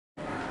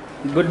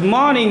Good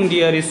morning,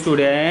 dear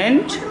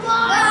student. Good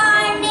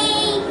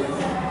morning.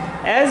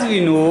 As we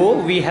know,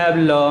 we have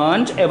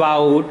learned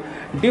about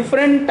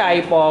different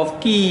type of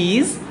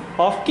keys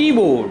of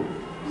keyboard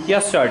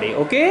yesterday.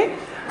 Okay.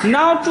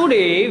 Now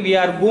today we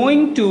are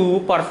going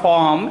to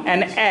perform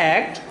an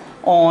act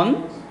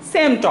on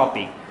same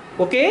topic.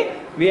 Okay.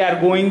 We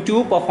are going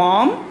to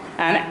perform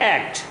an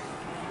act.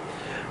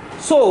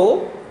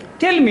 So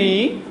tell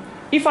me,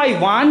 if I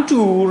want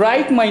to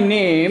write my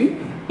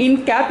name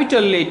in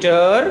capital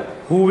letter,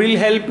 who will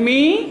help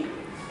me?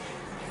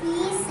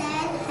 We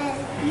shall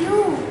help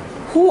you.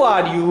 Who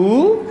are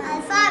you?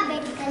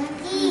 Alphabetical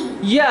key.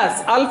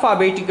 Yes,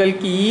 alphabetical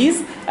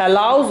keys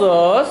allows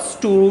us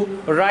to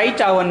write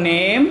our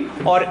name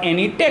or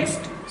any text.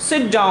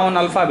 Sit down,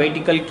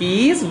 alphabetical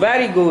keys.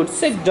 Very good.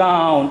 Sit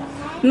down.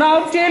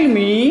 Now tell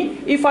me,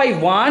 if I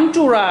want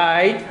to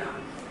write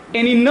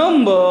any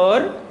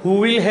number, who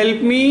will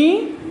help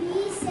me?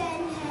 We shall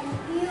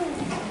help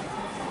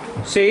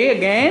you. Say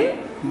again.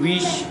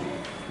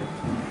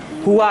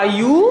 Who are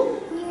you?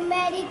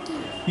 Numeric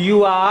key.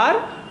 You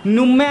are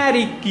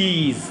numeric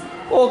keys.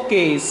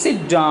 Okay,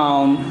 sit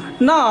down.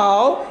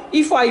 Now,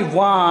 if I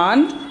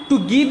want to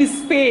give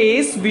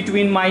space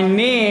between my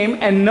name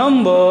and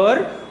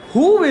number,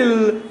 who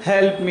will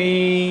help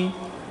me?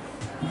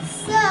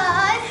 Sir,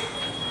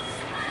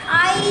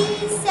 I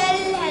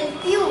shall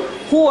help you.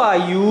 Who are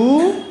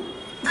you?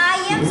 I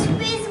am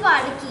space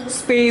bar key.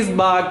 Space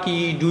bar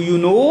key. Do you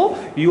know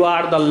you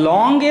are the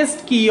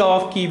longest key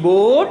of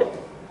keyboard?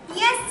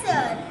 Yes,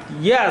 sir.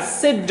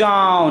 Yes, sit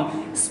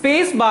down.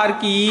 Space bar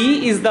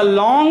key is the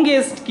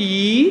longest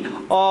key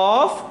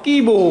of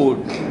keyboard.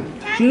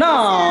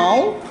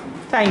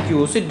 Thank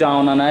you. Sit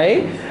down,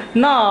 Anai.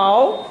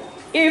 Now,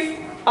 if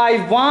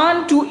I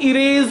want to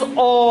erase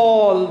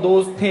all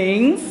those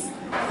things,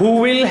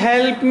 who will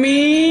help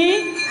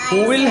me?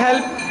 Who will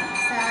help?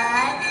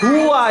 Sir,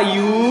 Who are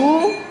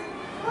you?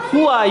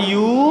 Who are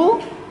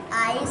you?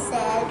 I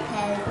shall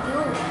help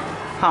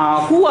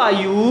you. Who are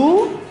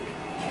you?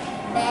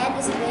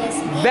 Backspace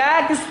key.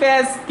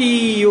 Backspace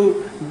key.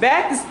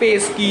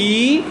 Backspace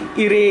key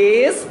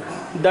erase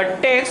the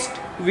text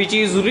which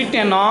is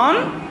written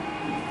on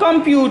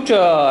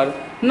computer.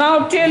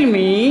 Now tell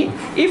me,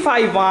 if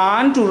I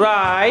want to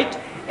write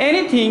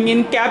anything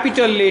in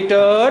capital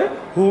letter,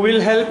 who will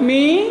help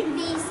me?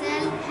 We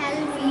shall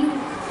help you.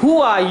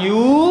 Who are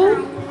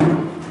you?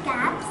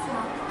 Caps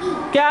lock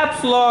key.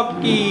 Caps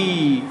lock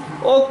key.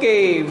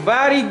 Okay,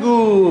 very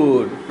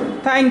good.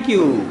 Thank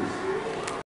you.